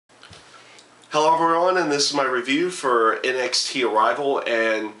Hello everyone, and this is my review for NXT Arrival,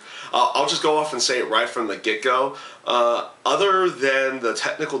 and I'll just go off and say it right from the get-go. Other than the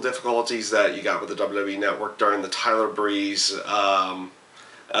technical difficulties that you got with the WWE Network during the Tyler Breeze,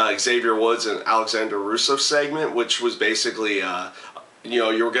 Xavier Woods, and Alexander Rusev segment, which was basically, you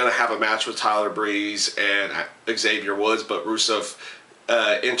were going to have a match with Tyler Breeze and Xavier Woods, but Rusev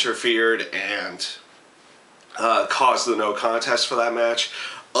interfered and caused the no contest for that match.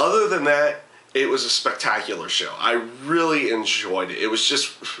 Other than that, it was a spectacular show. I really enjoyed it. It was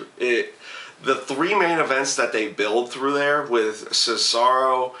just the three main events that they build through there with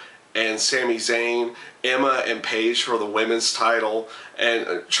Cesaro and Sami Zayn, Emma and Paige for the women's title.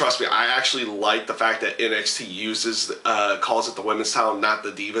 And trust me, I actually like the fact that NXT calls it the women's title, not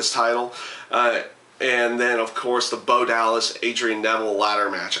the Divas title. And then, of course, the Bo Dallas, Adrian Neville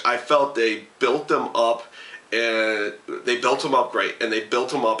ladder match. I felt they built them up. And they built them up great, and they built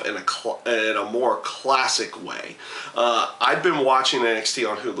them up in a more classic way. I've been watching NXT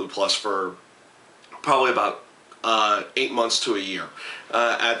on Hulu Plus for probably about 8 months to a year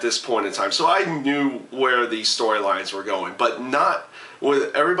at this point in time, so I knew where these storylines were going, but not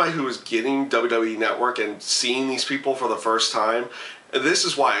with everybody who was getting WWE Network and seeing these people for the first time. This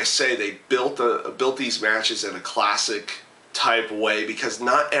is why I say they built these matches in a classic type way, because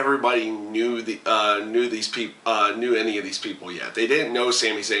not everybody knew any of these people yet. They didn't know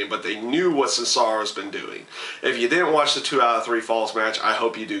Sami Zayn, but they knew what Cesaro's been doing. If you didn't watch the 2 out of 3 Falls match, I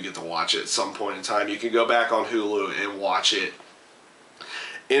hope you do get to watch it at some point in time. You can go back on Hulu and watch it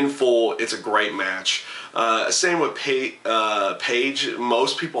in full. It's a great match. Same with Paige.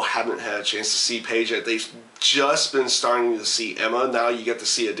 Most people haven't had a chance to see Paige yet. They've just been starting to see Emma. Now you get to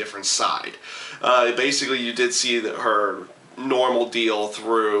see a different side. Basically, you did see her normal deal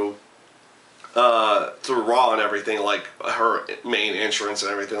through Raw and everything, like her main entrance and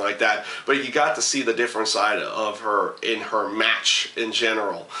everything like that, but you got to see the different side of her in her match in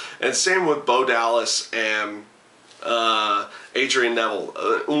general. And same with Bo Dallas and Adrian Neville.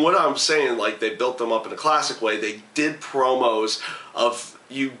 What I'm saying, like, they built them up in a classic way. They did promos of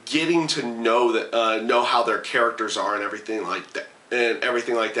you getting to know how their characters are and everything like that,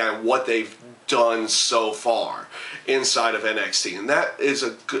 and what they've done so far inside of NXT, and that is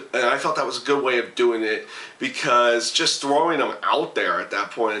and I felt that was a good way of doing it, because just throwing them out there at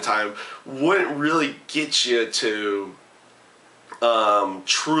that point in time wouldn't really get you to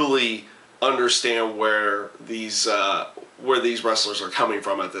truly understand where these wrestlers are coming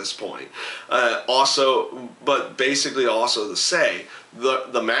from at this point. But basically also to say,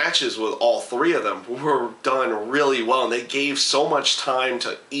 the matches with all three of them were done really well, and they gave so much time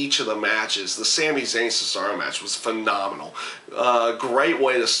to each of the matches. The Sami Zayn Cesaro match was phenomenal. Great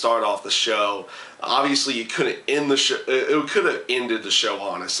way to start off the show. Obviously, you couldn't end the show. It could have ended the show,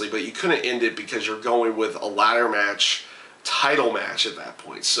 honestly, but you couldn't end it because you're going with a ladder match, title match at that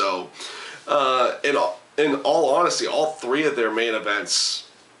point. So, in all honesty, all three of their main events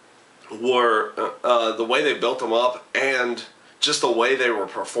were the way they built them up and just the way they were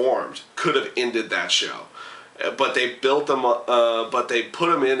performed could have ended that show. But they built them up, but they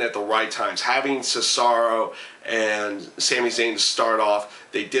put them in at the right times. Having Cesaro and Sami Zayn to start off,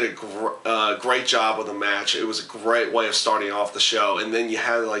 they did a great job with the match. It was a great way of starting off the show. And then you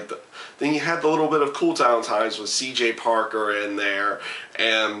had the little bit of cool down times with CJ Parker in there,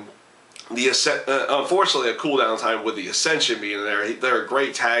 and unfortunately a cool down time with the Ascension being there. They're a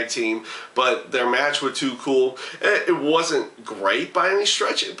great tag team, but their match with Too Cool, it wasn't great by any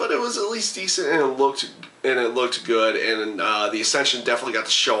stretch, but it was at least decent, and it looked good. And the Ascension definitely got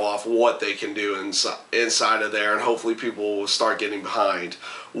to show off what they can do inside of there, and hopefully people will start getting behind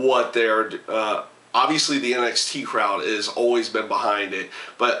what they're. Obviously, the NXT crowd has always been behind it,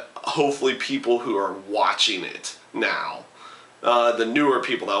 but hopefully people who are watching it now, the newer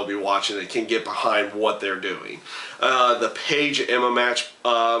people that will be watching it, can get behind what they're doing. The Paige Emma match,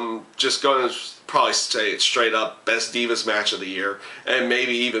 just going to probably say it straight up, best Divas match of the year, and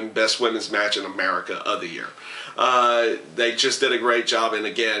maybe even best women's match in America of the year. They just did a great job, and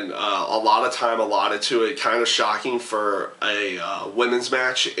again, a lot of time allotted to it. Kind of shocking for a women's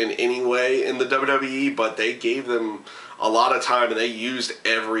match in any way in the WWE, but they gave them a lot of time, and they used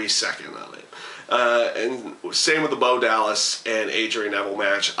every second of it. And same with the Bo Dallas and Adrian Neville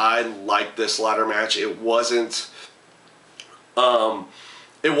match. I liked this ladder match. It wasn't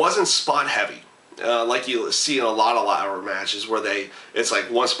spot heavy, like you see in a lot of ladder matches where it's like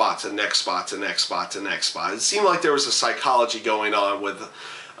one spot to next spot to next spot to next spot. It seemed like there was a psychology going on with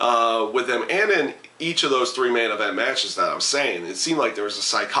them, and in each of those three main event matches that I was saying, it seemed like there was a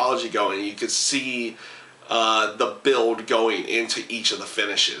psychology going. You could see the build going into each of the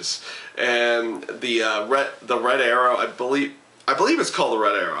finishes. And the red arrow, I believe it's called the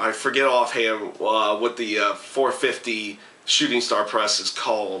red arrow. I forget offhand what the 450 shooting star press is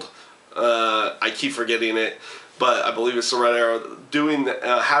called. I keep forgetting it, but I believe it's the red arrow.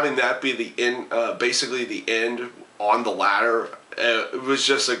 Having that be the end, basically the end on the ladder. It was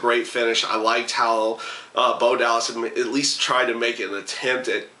just a great finish. I liked how Bo Dallas had at least tried to make an attempt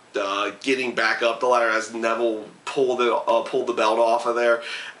at getting back up the ladder as Neville pulled the belt off of there.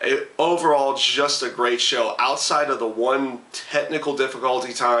 Overall, just a great show. Outside of the one technical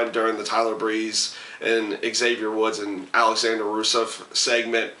difficulty time during the Tyler Breeze and Xavier Woods and Alexander Rusev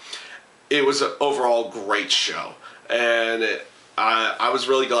segment, it was an overall great show. And I was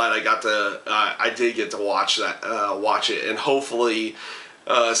really glad I did get to watch it, and hopefully,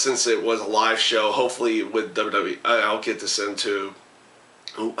 since it was a live show, hopefully with WWE, I'll get this into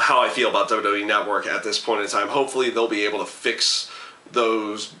how I feel about WWE Network at this point in time. Hopefully, they'll be able to fix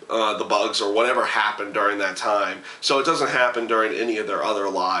those the bugs or whatever happened during that time, so it doesn't happen during any of their other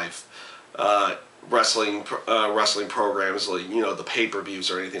live wrestling programs, like the pay-per-views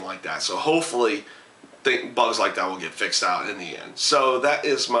or anything like that. So hopefully bugs like that will get fixed out in the end. So that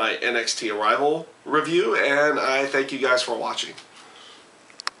is my NXT Arrival review, and I thank you guys for watching.